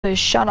So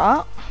shut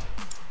up.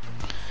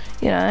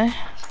 You know.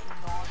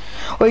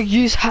 Or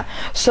yous have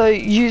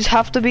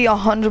to be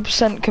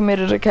 100%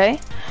 committed, okay?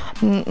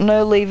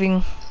 No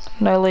leaving.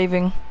 No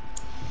leaving.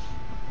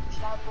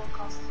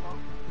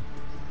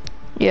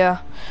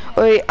 Yeah.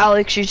 Wait,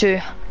 Alex, you too.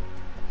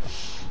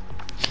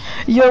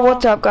 Yo,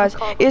 what's up, guys?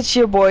 It's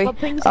your boy.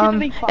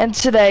 And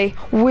today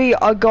we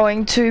are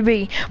going to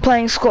be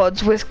playing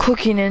squads with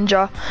Cookie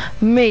Ninja,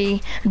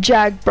 me,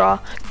 Jag, bruh.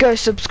 Go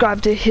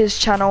subscribe to his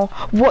channel.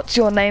 What's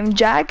your name,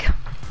 Jag?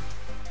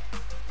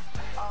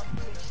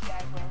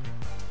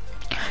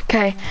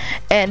 Okay,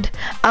 and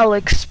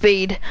Alex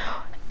Speed,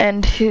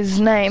 and his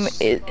name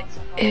is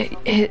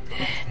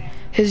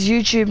his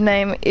YouTube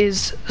name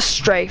is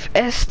straiff,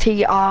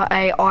 straiff.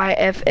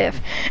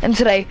 And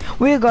today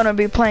we're gonna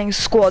be playing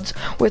squads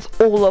with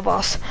all of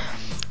us.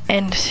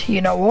 And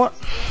you know what?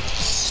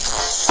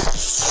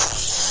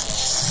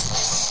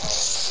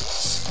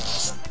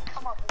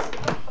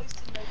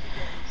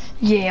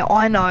 Yeah,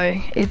 I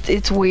know.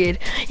 It's weird.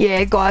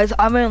 Yeah, guys,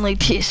 I'm only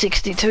tier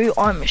 62.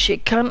 I'm a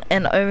shit cunt,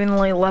 and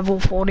only level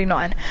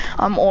 49.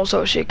 I'm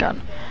also a shit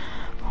cunt.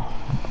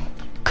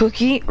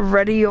 Cookie,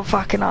 ready your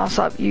fucking ass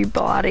up, you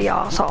bloody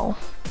asshole.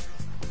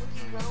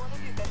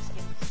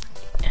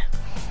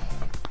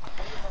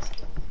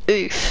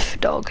 Oof,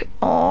 dog.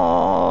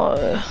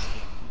 Oh.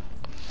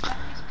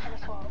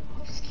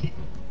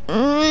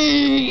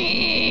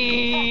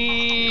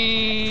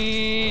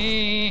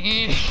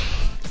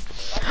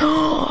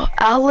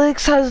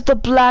 Alex has the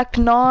Black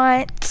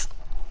Knight.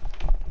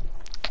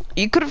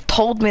 You could have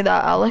told me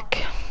that, Alex.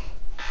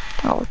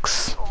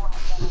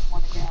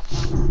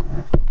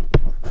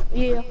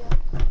 Yeah.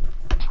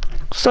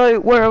 So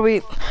where are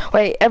we?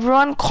 Wait,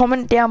 everyone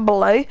comment down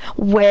below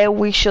where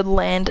we should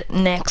land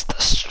next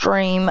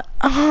stream.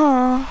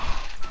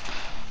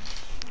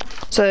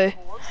 So,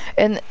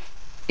 in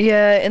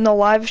the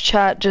live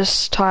chat,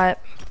 just type,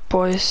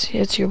 boys,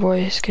 it's your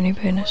boy, Skinny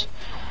Penis.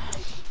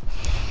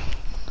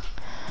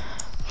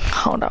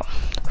 Hold up.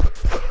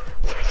 In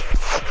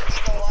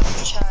the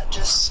live chat,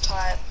 just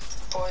type,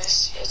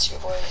 boys, it's your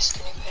boy,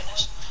 Skinny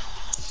Penis.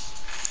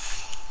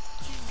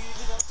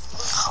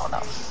 Hold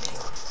up.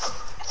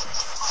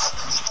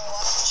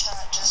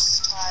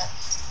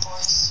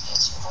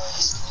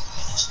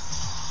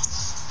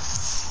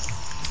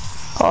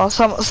 Oh,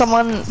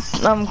 someone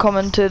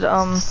commented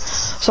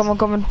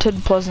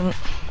pleasant.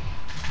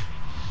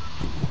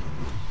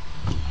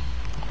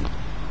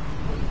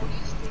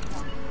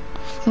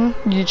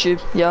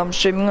 YouTube. Yeah, I'm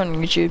streaming on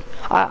YouTube.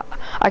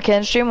 I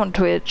can stream on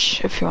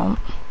Twitch if you want.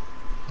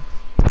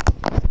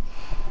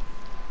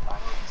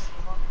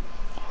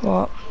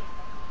 What?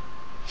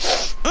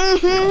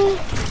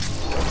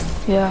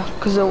 Yeah,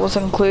 because it was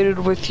included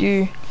with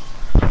you.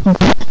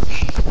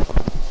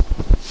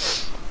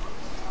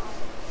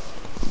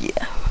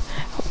 Yeah.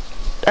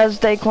 As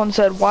Daquan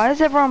said, why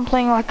is everyone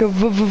playing like a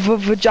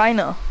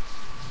vagina?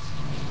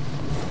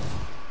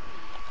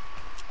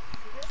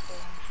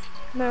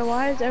 No,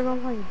 why is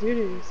everyone playing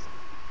doo-doos?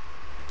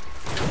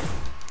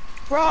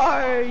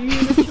 Bro, you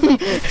literally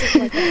just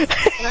like that.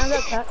 Can I have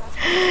that pet?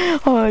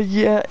 Oh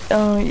yeah,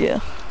 oh yeah.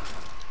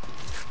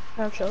 Can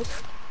I have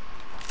shields?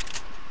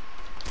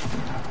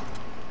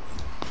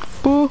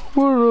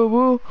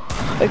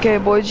 Okay,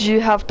 boys, you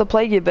have to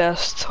play your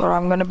best, or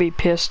I'm gonna be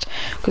pissed,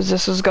 because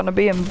this is gonna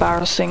be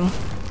embarrassing.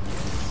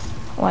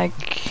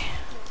 Like,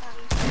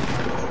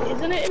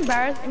 isn't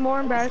it more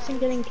embarrassing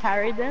getting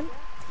carried then?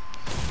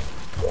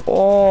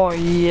 Oh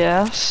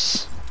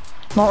yes,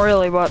 not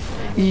really, but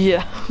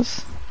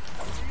yes.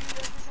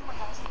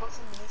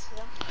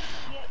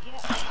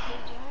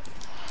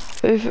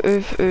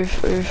 Oof.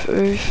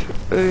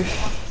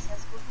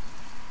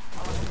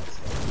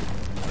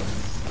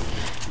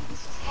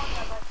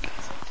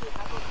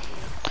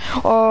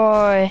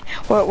 Oh,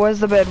 where's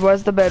the bed?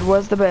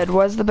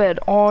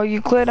 Oh,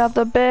 you cleared out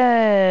the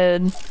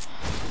bed.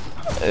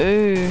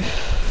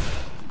 Oof.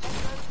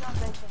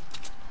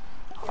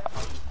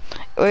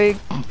 Wait.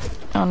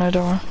 Oh no,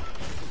 don't worry.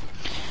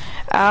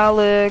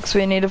 Alex,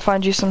 we need to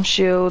find you some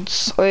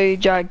shields. Wait,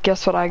 Jag,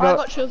 guess what I got?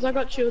 I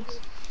got shields.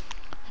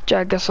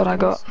 Jag, guess what I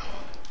got?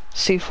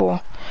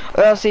 C4.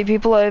 I see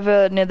people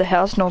over near the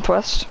house,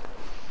 northwest.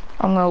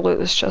 I'm gonna loot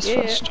this chest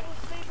first.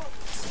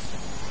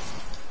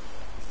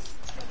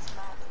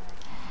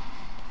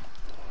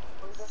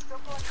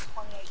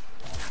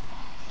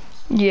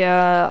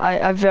 Yeah,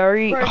 I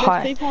very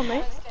high. There's people on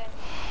me.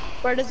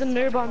 Bro, there's a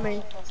noob on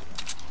me.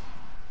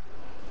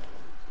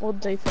 Or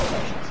default,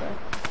 I should say.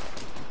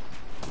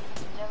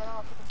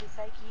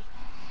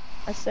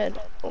 I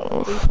said,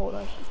 or default,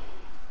 I should.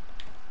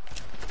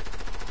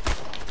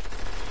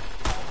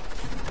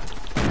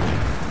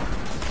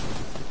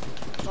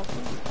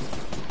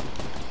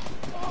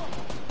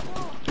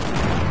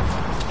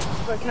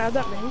 Wait, can I have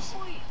that maze?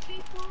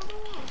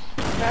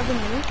 Can I have the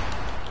maze?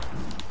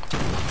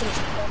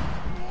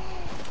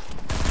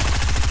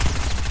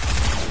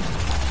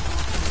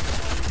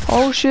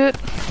 Oh shit.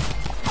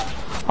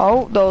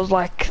 Oh, there was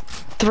like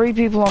 3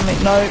 people on me.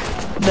 No,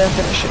 they're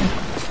finishing.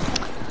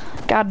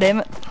 God damn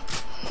it.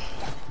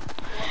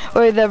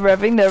 Wait, they're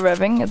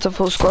revving, it's a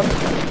full squad.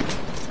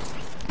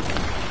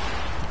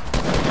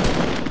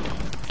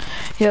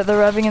 Yeah, they're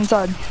revving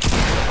inside.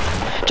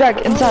 Jag,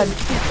 inside.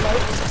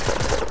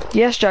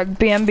 Yes, Jag,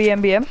 BM. Bro,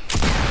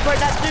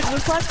 that dude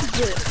looks like he's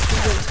it.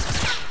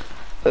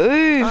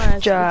 Ooh, Oh,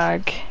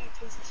 Jag.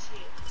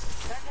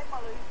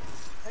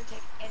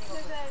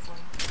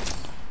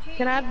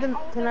 Can I have them,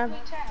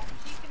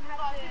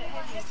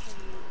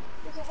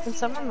 can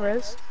someone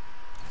res?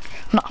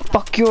 Nah,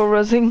 fuck your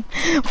rezzing.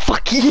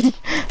 Fuck you.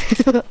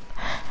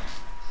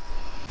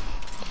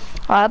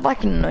 I had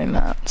like no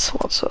mats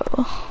whatsoever.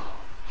 Bro,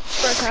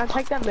 can I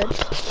take that bed?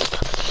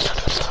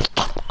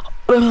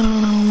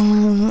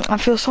 I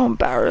feel so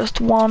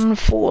embarrassed.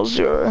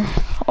 140.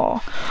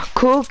 Oh,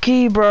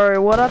 Cookie,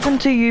 bro. What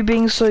happened to you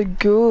being so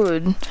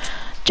good?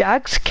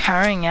 Jag's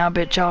carrying our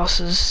bitch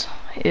asses.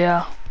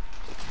 Yeah.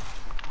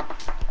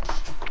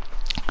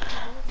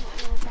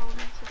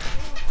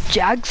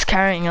 Jag's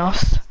carrying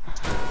us.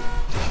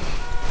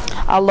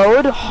 I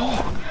lowered.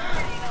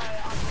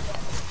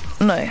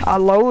 No, I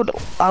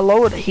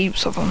lowered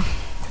heaps of them.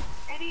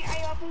 Any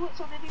AR bullets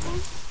on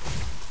anyone?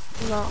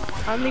 No,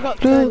 I only got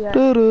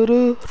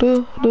 30.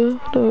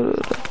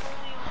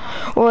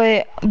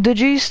 Wait, did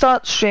you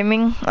start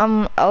streaming,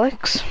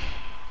 Alex?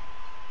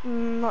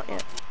 Not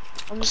yet.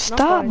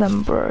 Start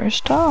them, bro.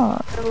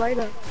 Start.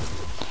 Later.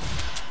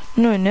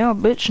 No, now,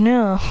 bitch,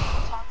 now.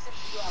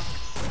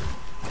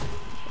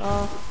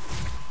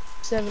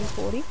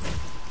 7:40.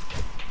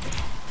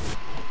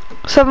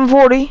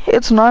 7:40.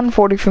 It's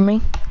 9:40 for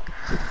me.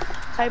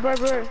 Hey, bro.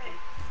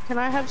 Can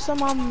I have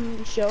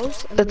some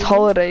shows? It's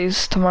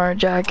holidays tomorrow,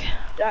 Jag.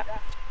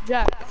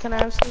 Jack, can I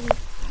have some?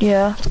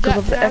 Yeah, it's because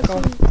of the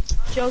echo.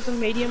 Shows and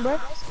medium, bro.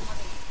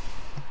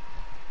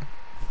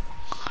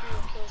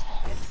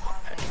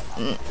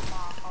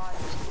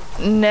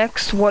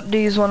 Next, what do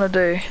you want to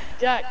do?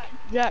 Jack,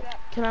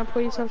 can I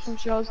please have some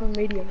shows and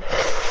medium?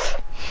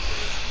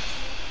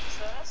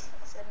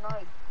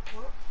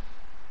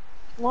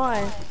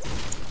 Why?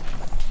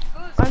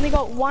 I only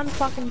got one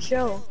fucking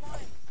shell.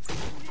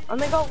 I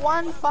got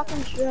only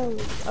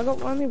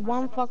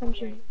one fucking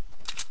shell.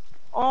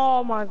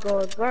 Oh my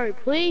god, bro,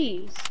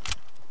 please.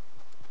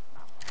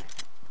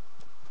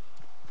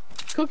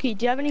 Cookie,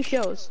 do you have any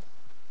shells?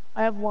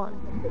 I have one.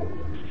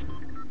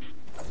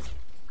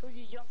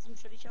 Cookie, you want some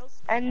shitty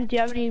shells? And do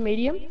you have any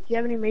medium? Me,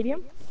 Cookie.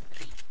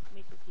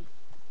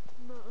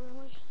 Not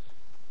really.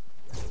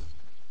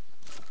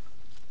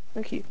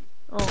 Thank you.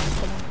 Oh,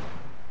 come on.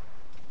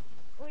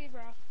 Oi,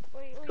 bro.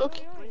 Oi,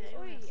 Cookie.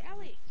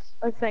 Alex.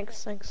 Oh,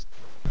 thanks.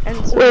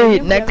 And so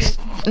Wait, medium,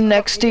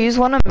 next, do you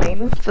want a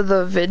meme for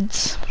the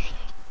vids?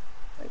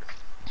 Thanks.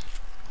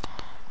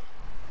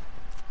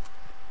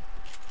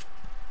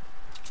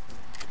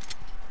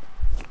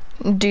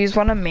 Do you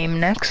want a meme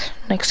next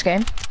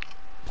game?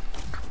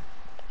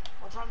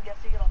 What time do you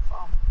have to get off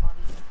buddy?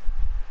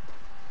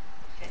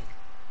 Okay.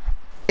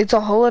 It's a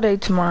holiday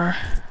tomorrow.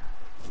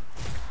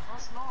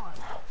 That's not.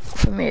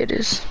 For me it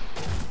is.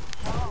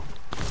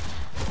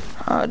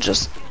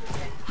 Just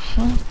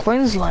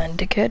Queensland,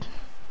 dickhead.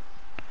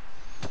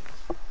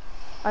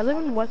 I live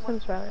in Western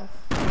Australia.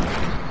 I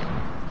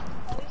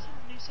live in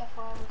New South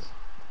Wales.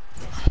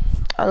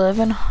 I live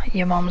in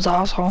your mom's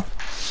asshole.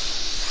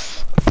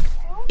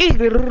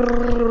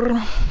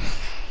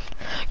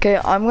 Okay,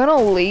 I'm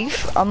gonna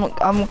leave. I'm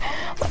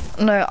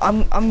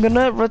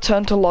gonna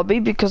return to lobby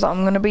because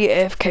I'm gonna be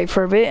AFK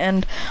for a bit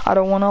and I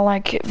don't wanna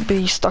like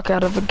be stuck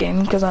out of a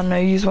game because I know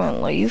yous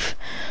won't leave.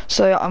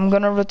 So I'm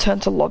gonna return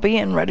to lobby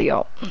and ready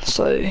up.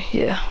 So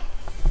yeah.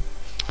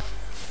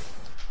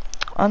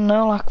 I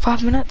know, like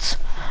 5 minutes.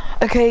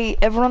 Okay,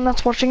 everyone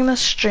that's watching the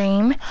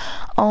stream,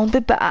 I'll be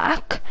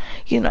back.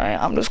 You know,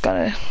 I'm just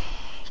gonna.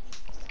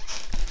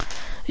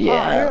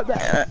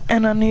 Yeah,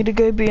 and I need to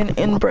go be an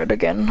inbred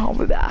again. I'll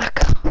be back.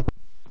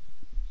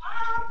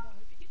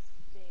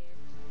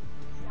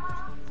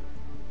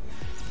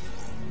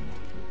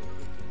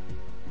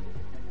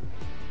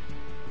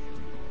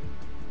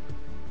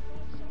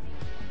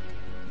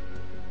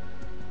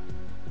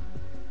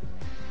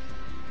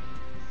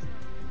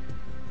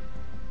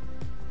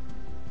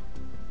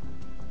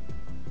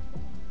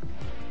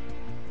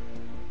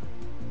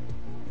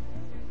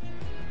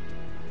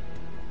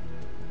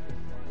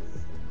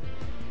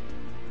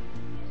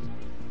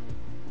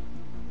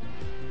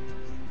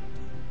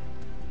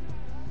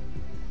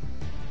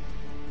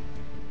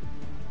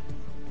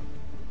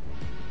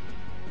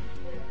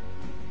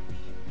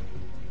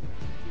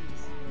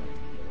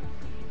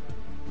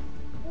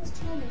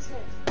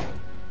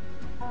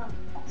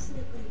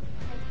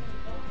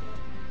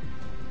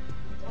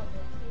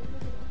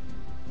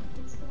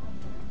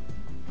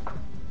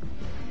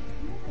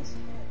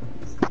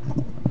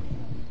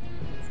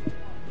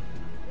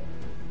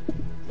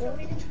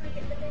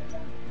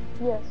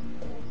 Yes.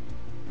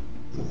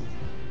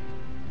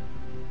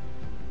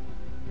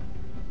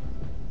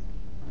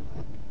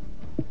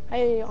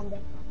 Hey, I'm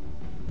back.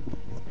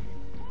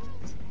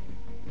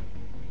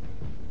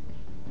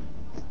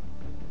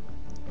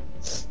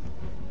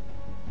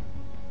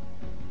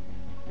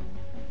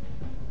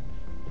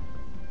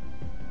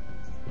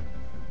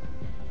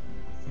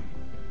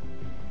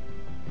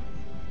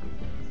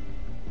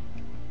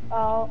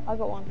 Oh, I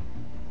got one.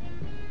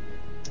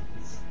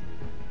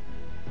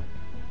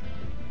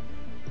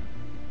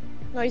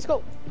 No, he's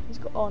got,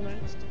 oh no.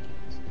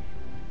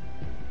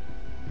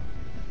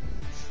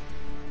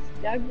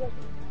 Yeah,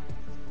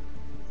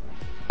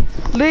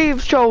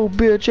 Leave Joel,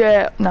 bitch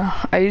out. Nah,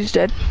 he's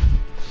dead.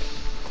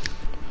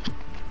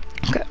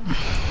 Okay.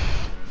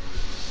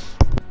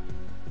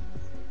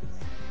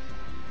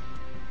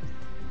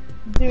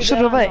 dude, Should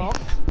have they?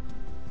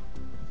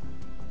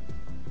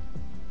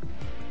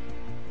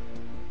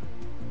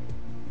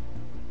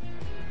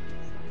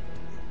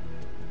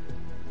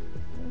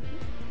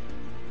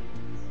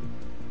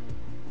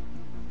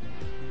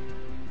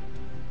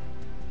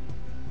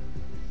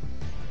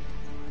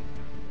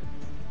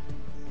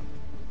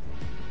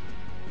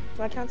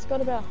 My account's got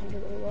about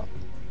 100 all up.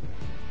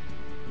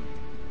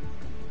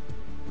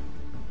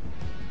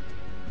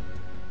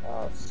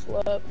 Oh,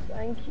 slurp,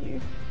 thank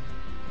you.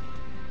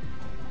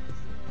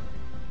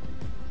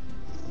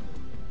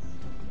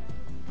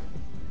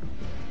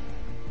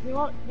 You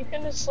want? You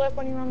can just slurp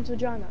on your mum's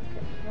vagina.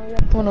 Okay.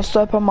 No, Wanna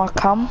slurp on my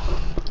cum?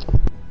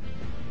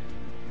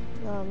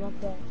 no, I'm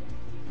not that.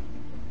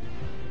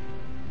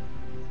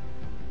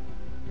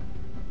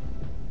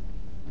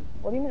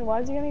 What do you mean?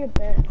 Why is he gonna get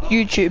banned?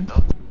 YouTube.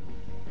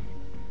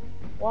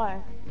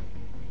 Why?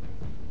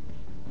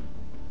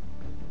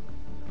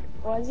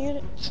 Why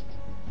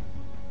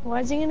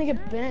is he gonna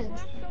get banned?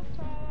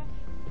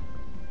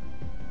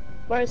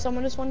 Bro,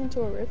 someone just went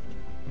into a rift.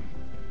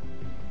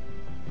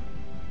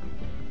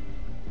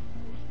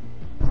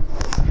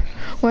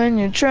 When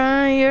you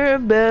try your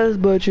best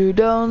but you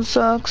don't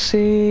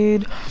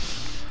succeed.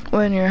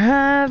 When you're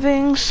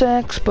having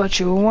sex but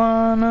you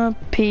wanna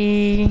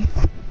pee.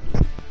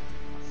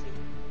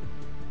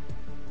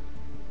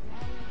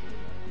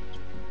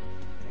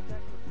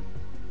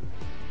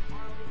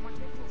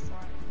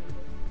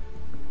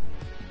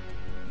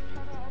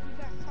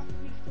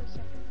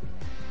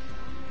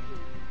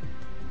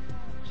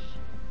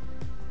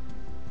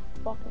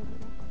 Fucking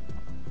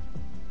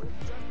hell.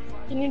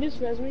 Can you just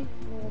res me?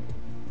 No.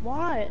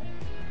 Why?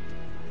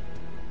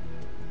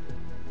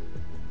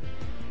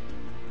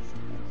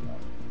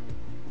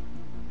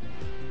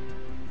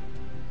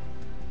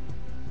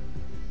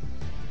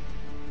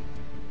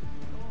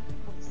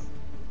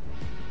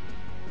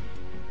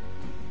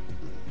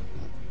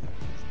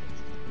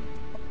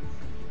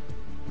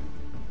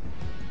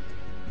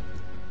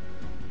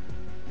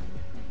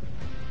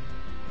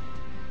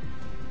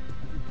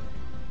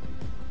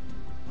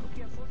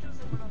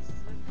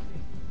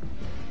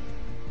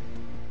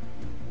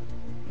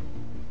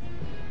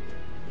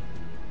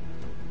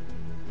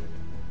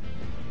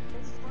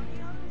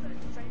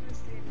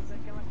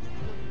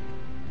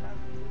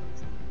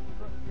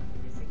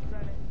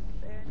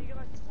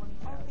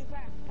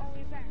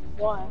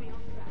 Why?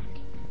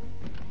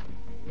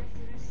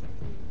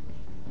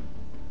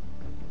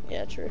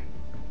 Yeah, true.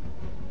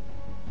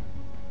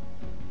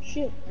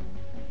 Shit.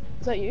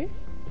 Is that you?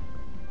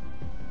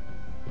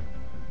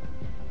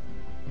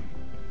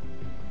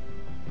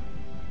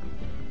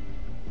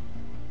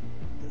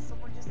 Did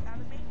someone just add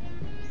me?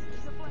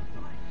 He's a black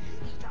guy.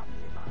 He's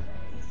jumping in my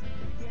face.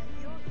 Yeah,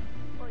 you're...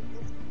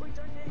 Wait,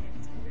 don't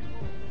dance.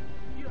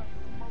 You have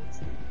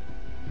multi.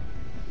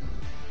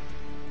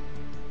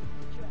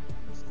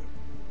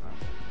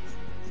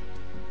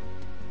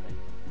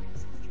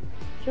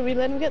 Should we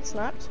let him get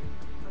snapped?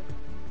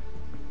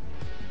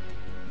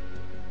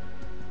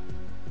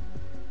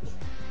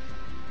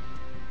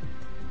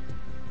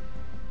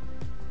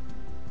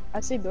 I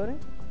see building.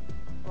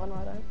 Oh no,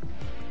 I don't.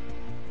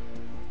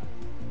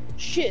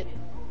 Shit!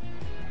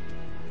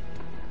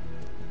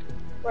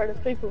 Right, there's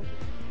people.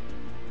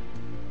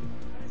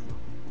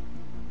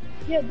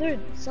 Yeah, dude,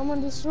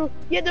 someone just threw.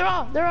 Yeah, there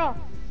are! There are!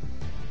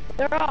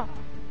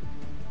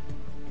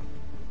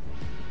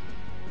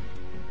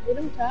 Get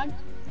him tagged.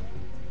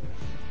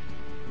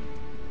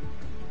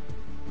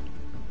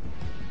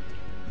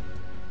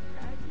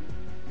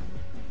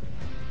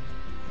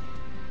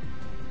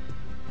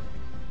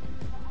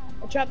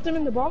 I trapped him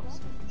in the box.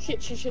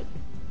 Shit.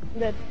 I'm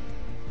dead.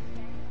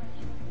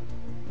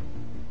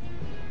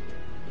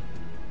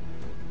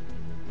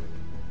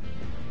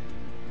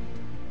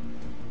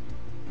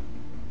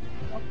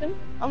 Knocked him?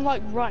 I'm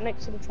like right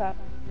next to the trap.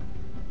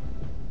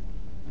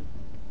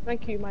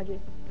 Thank you, my G.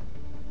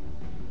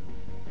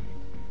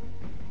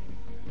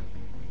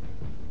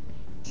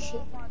 Shit.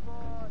 Oh my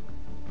god.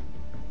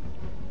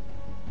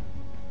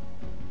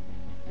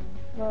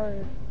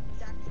 No.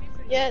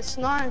 Yes,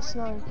 nice.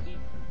 Cookie,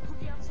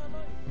 I'm so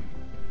low.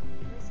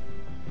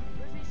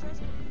 Where's me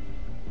first?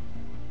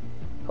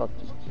 Cookie.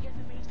 Cookie, get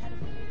the main pad of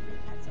the main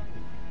pad zone.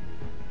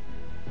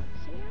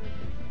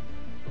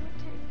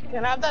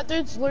 Can I have that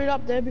dude's loot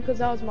up there because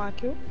that was my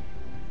kill?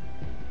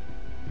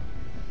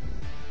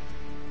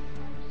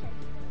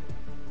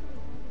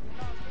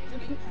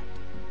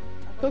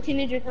 Cookie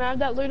Ninja, can I have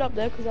that loot up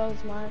there because that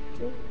was my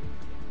kill?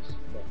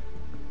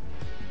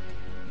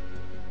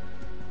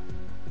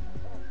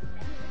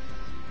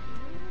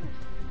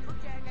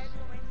 Okay, I gave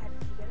you a main pad.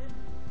 Did you get it?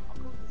 Oh,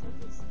 cool. Take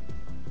this.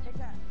 Take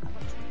that. I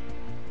got two.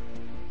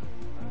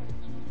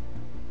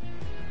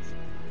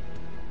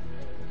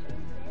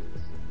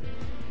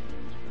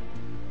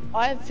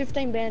 I have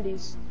 15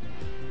 bandies.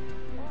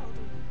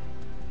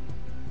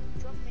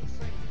 Drop me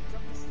 3.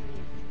 Drop us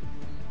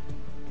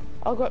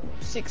 3. I've got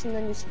 6 and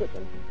then you split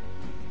them.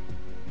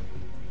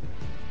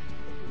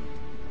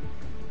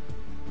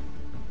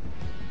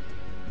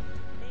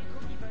 Me and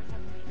Cookie both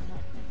have the meat.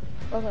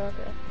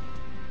 Okay.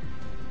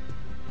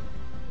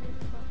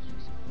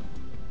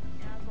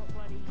 And I've got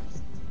bloody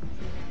 3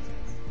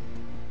 bandages.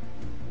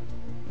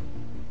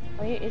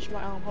 I need to itch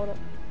my arm, hold up.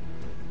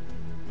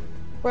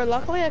 Bro,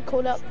 luckily I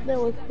called out there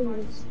with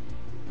fingers.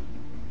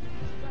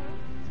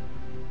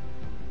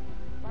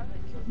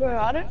 Bro,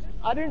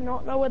 I do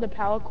not know where the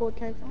power cord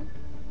came from.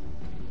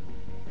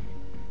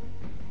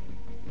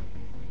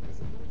 There's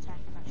a blue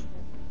tank that should have.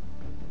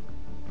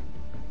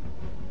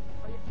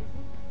 Oh, you have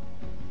people?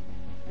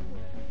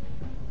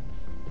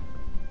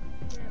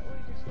 Yeah, or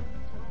you just got the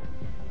top.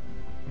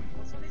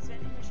 What's on this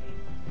vending machine?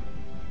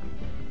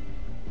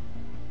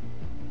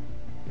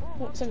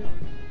 What's in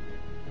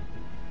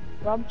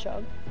rub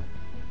chug?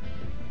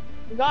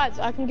 Guys,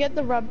 I can get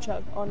the rub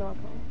chug. Oh no, I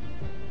can't.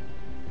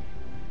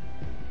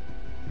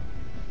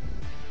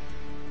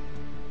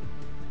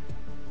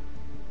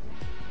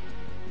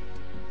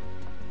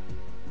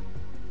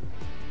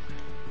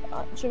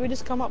 Should we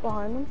just come up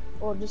behind them,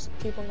 or just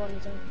keep on going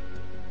the same?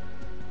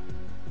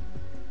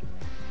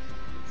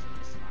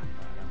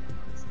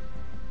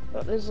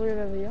 Oh, there's loot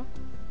over here.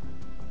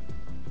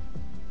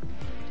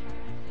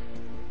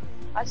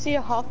 I see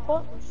a half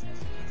pot.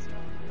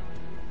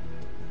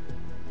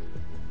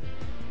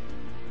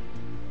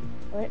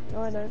 Wait,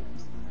 no I don't.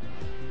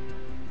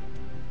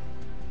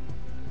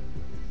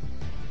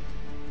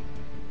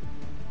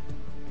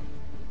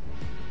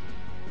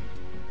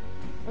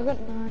 I got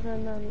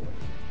no.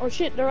 Oh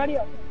shit, they're already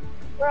up.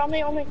 They're on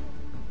me. I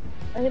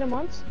hit him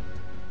once.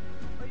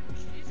 Oh, we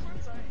should use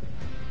one zone.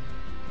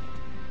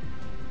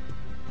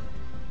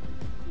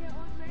 Yeah,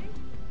 on me.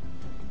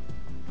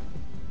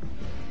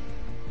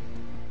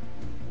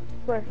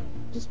 Bro,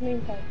 just me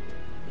and Ty.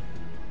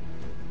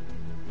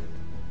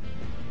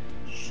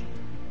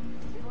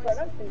 Bro, I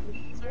don't think we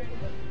should talk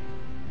about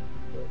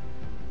it.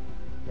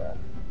 Bro.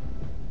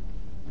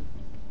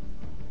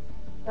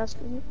 That's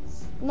good.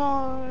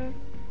 No.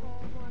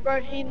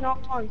 Bro, he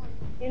knocked one.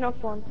 There's 2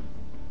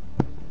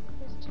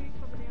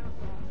 coming out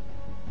there.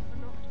 I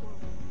knocked one.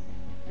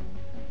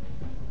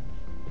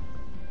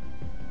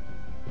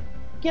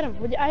 Get him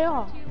with the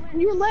AR. On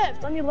your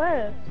left. Don't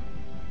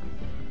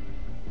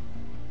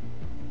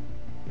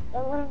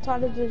let him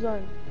target the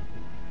zone.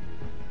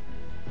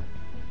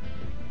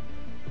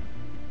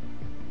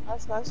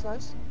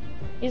 Nice.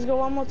 He's got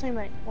one more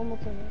teammate.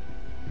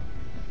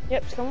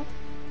 Yep, come on.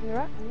 You're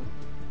right.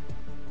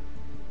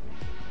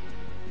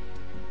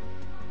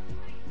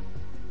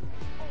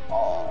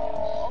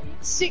 Oh,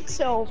 6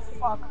 health.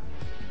 Fuck.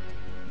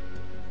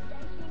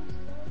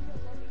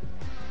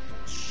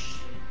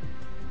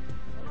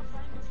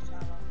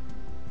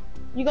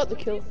 You got the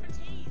kill.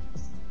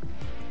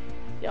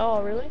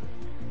 Oh, really?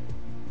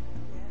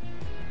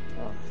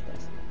 Oh, okay.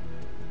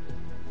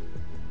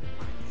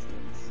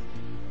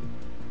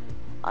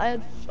 I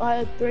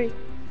had 3.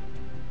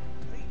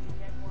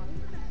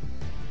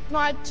 No,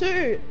 I had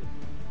 2.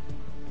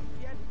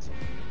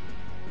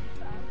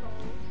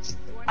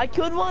 I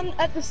killed one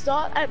at the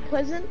start at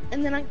Pleasant,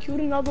 and then I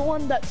killed another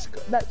one that's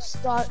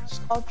Star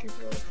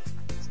Trooper.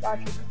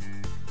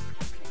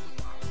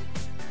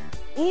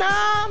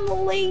 Nah, I'm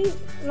gonna leave,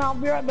 and I'll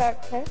be right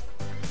back. Okay.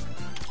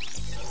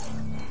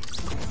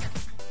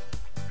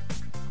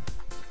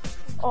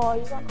 Oh,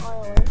 he's on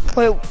ILA.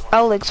 Wait,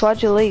 Alex,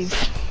 why'd you leave?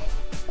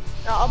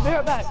 No, I'll be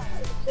right back.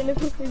 Send it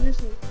quickly, this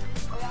is.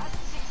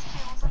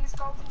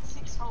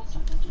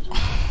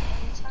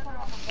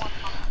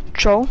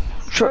 Troll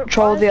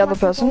the other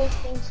person.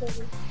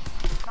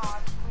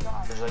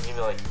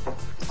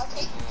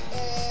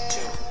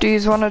 Do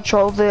you want to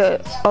troll the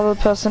other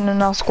person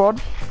in our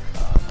squad?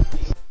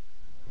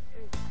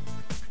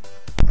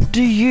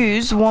 Do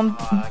you want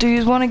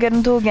to get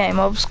into a game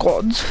of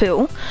squads,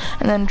 Phil,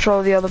 and then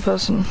troll the other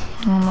person?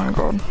 Oh my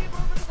god.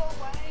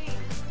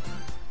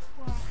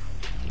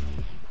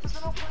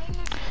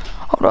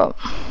 Hold up.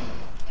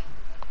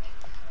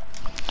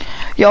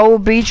 Yo,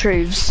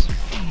 Beatrice.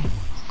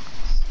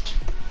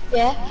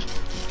 Yeah?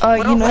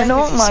 You know, no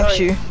one likes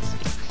you.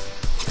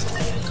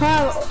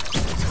 Carl.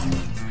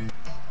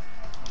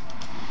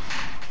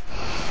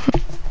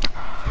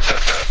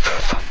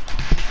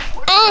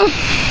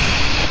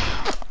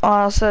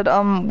 I said,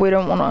 we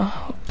don't wanna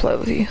play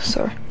with you,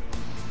 sorry.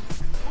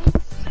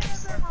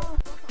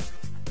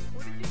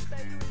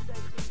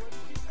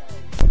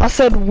 I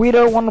said, we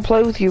don't wanna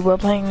play with you, we're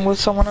playing with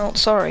someone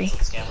else, sorry.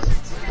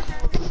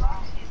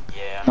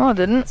 No, I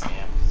didn't.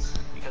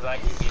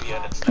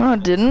 No, I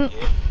didn't.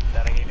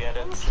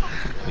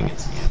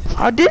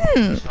 I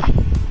didn't.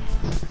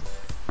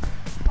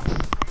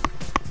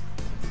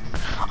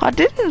 I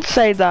didn't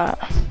say that.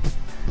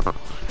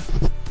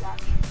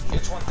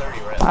 It's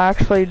 1:30, right? I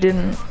actually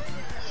didn't.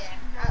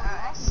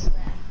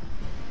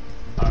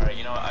 Alright,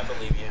 you know what? I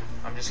believe you.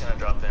 I'm just gonna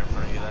drop there in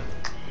front of you then.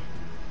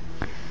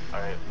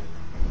 Alright.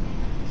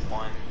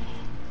 1,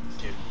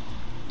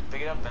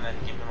 pick it up and then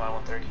give me my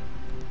 130?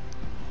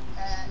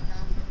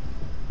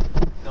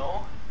 No.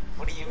 No?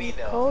 What do you mean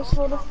no? Course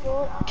would have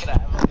thought. Can I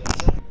have my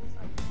gun?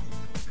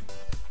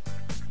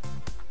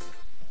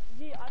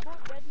 Yeah, I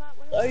bought Red Knight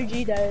when it was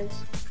OG days.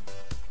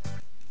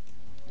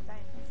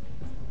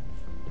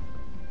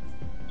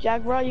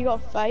 Jaguar, you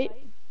got Fate?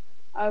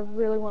 I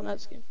really want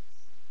that skin.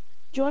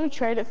 Do you want to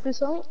trade it for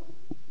something?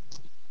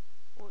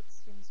 What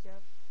skins do you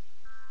have?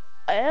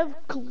 I have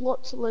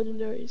lots of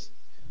legendaries.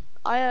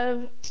 I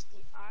have.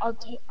 I have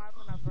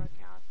another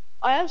account.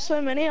 I have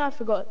so many, I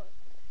forgot.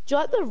 Do you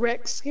like the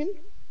Rex skin? It's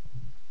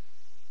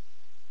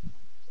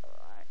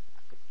alright. I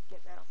could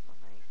get that off my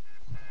mate.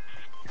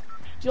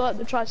 Do you like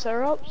the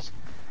Triceratops?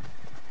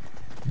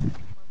 My mate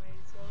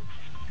as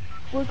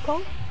well.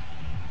 Woodkong?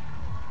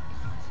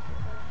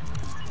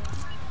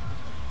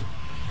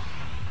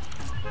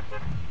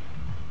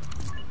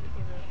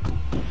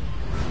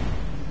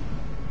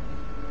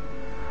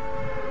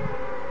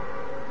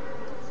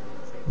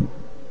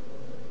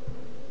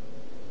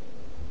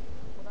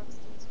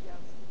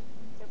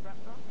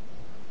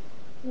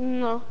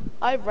 No,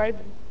 I have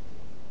Raven.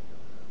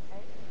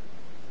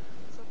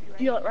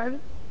 Do you like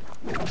Raven?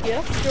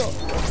 Yeah, sure.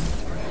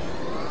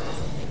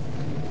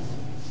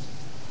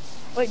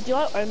 Wait, do you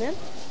like Omen?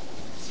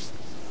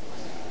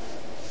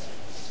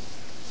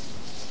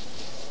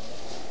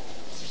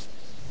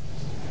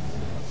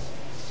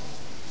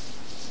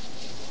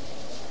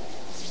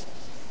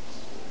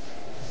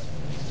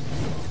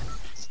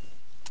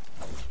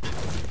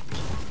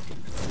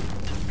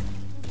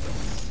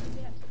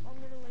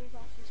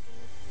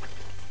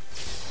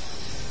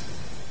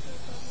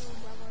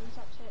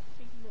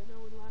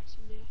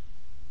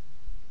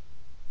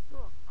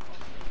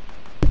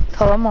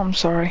 Tell him I'm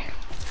sorry.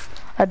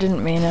 I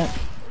didn't mean it.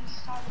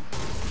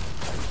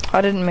 I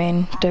didn't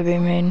mean to be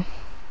mean.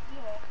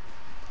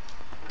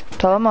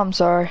 Tell him I'm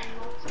sorry.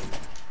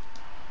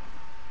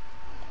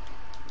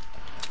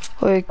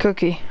 Wait,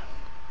 Cookie.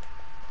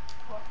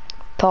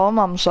 Tell him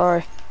I'm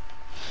sorry.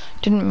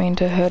 Didn't mean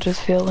to hurt his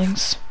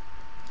feelings.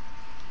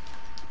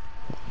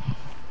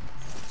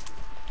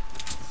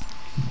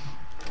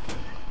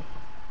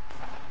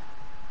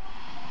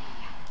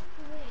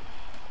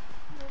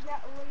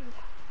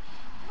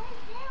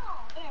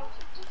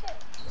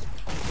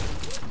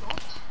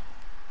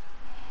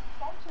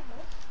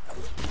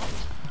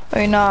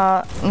 Wait,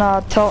 nah,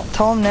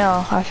 tell him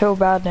now. I feel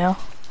bad now.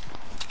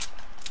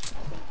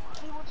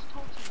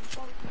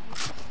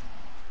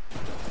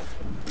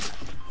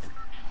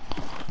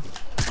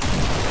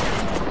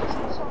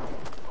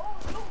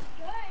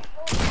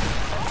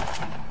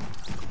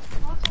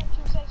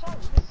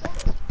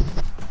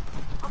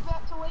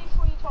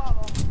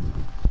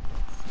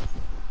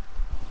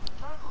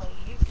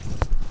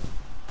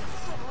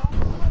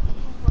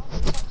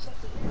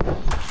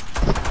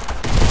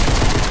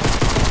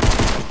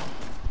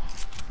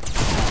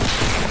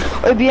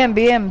 Oh,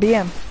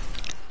 BM.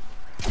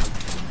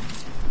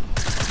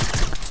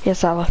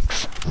 Yes,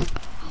 Alex.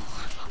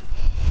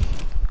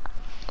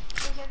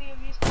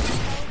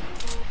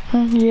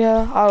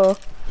 Yeah, I will.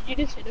 You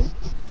just hit him.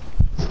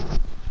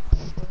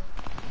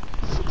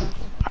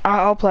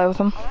 I'll play with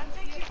him.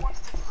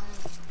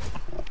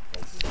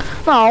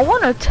 No, I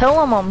want to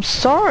tell him I'm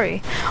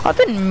sorry. I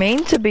didn't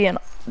mean to be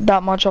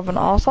that much of an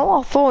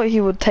asshole. I thought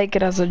he would take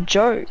it as a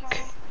joke.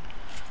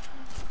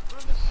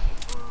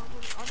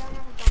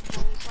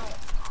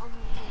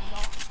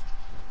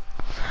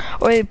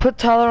 Wait, put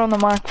Tyler on the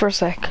mic for a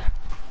sec.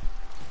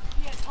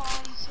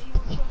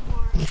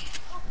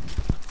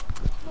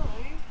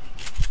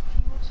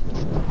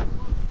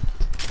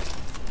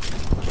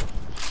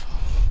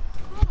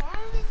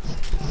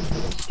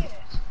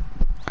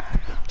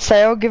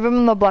 Say I'll give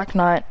him the Black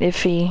Knight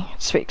if he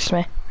speaks to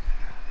me.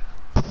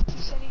 He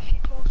said if you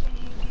talk to him,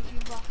 he'll give you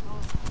Black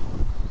Knight.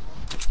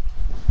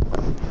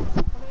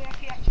 What if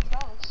he actually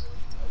does?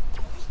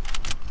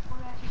 What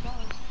if he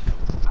does?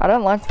 I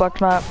don't like Black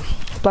Knight.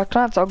 Black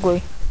Knight's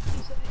ugly.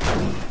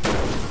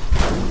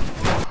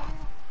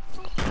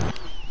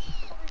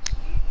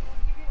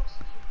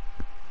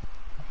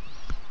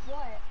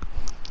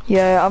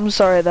 Yeah, I'm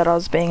sorry that I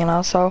was being an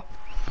asshole.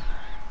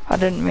 I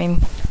didn't mean.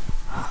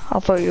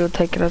 I thought you would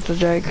take it as a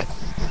joke.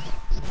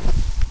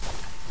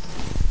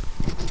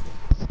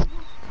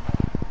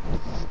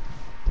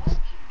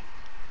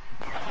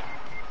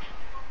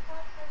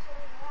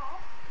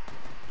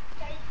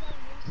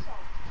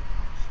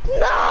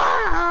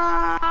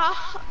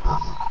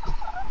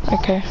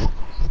 Okay.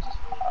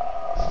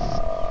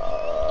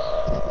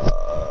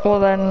 Well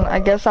then, I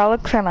guess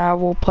Alex and I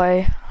will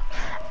play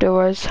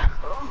duos.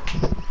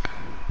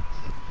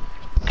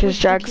 Cause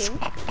Jag's...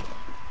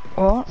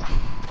 What?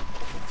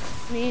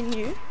 Me and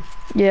you?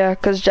 Yeah,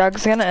 cause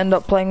Jag's gonna end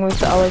up playing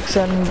with Alex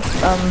and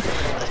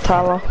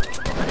Tyler.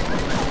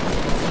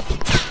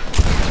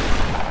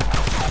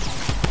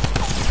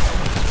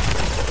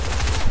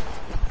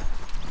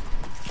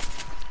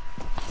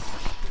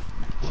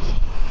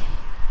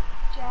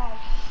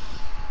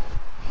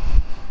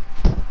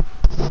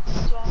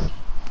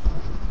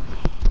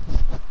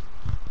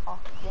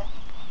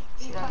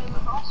 You playing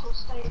with us or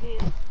staying here?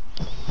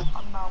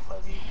 I'm not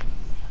with you.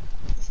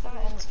 It's gonna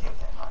end this game with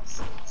that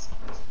nonsense.